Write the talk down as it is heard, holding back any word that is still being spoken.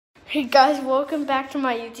Hey guys, welcome back to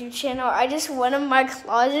my YouTube channel. I just went in my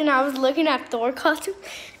closet and I was looking at Thor costumes,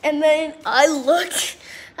 and then I looked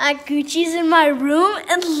at Gucci's in my room,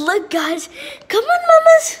 and look guys, come on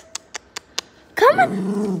mamas, come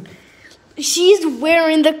on. She's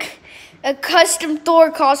wearing a custom Thor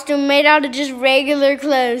costume made out of just regular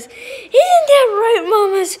clothes. Isn't that right,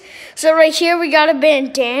 mamas? So right here we got a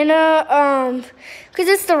bandana, cause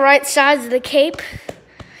it's the right size of the cape.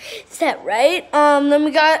 Is that right? Then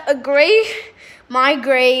we got a my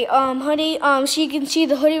gray hoodie. So you can see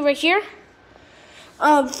the hoodie right here.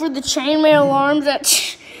 For the chainmail arms,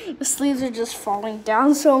 the sleeves are just falling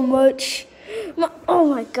down so much. Oh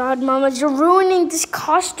my God, Mama, you're ruining this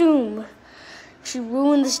costume. She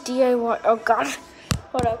ruined this DIY. Oh God,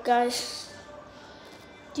 hold up, guys.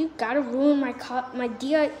 You gotta ruin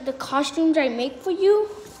the costumes I make for you.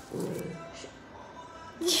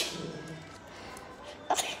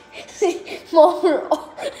 Mom,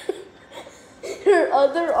 her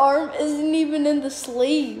other arm isn't even in the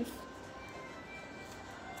sleeve.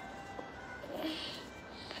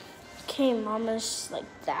 Okay, Mama's like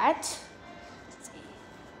that.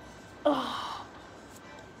 Oh.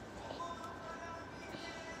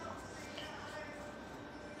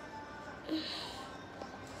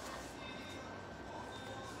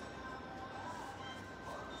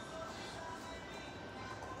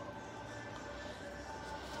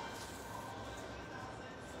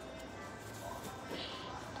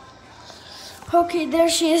 Okay, there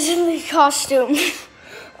she is in the costume.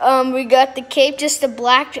 We got the cape, just a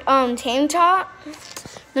black tank top.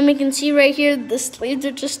 Then we can see right here the sleeves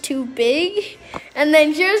are just too big. And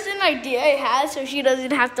then here's an idea I had so she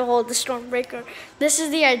doesn't have to hold the Stormbreaker. This is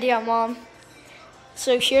the idea, Mom.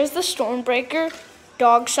 So here's the Stormbreaker,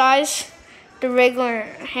 dog size, the regular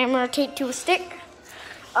hammer taped to a stick.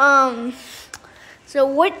 So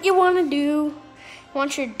what you want to do, you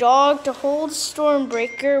want your dog to hold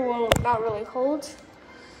Stormbreaker. Well, not really hold.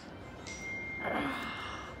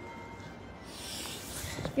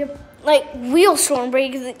 Yep, like real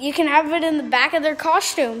Stormbreaker. You can have it in the back of their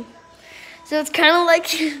costume. So it's kind of like,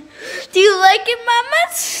 do you like it,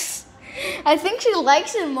 mamas? I think she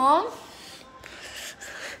likes it, Mom.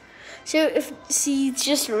 So if see, it's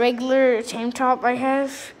just a regular tank top I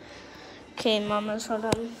have. Okay, mamas, hold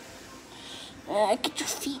on. Get your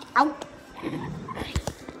feet out.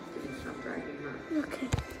 Okay.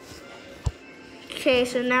 Okay,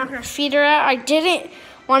 so now her feet are out. I didn't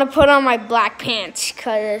want to put on my black pants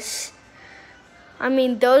because, I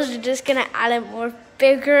mean, those are just gonna add it more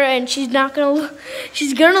bigger, and she's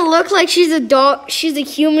gonna look like she's a dog. She's a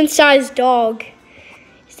human-sized dog.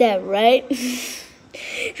 Is that right?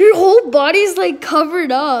 Her whole body's like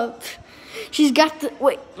covered up. She's got the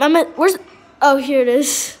wait, Mama. Where's? Oh, here it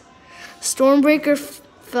is. Stormbreaker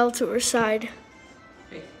fell to her side.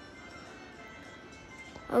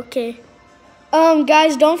 Okay.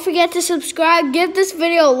 Guys, don't forget to subscribe. Give this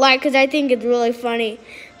video a like because I think it's really funny.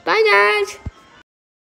 Bye, guys.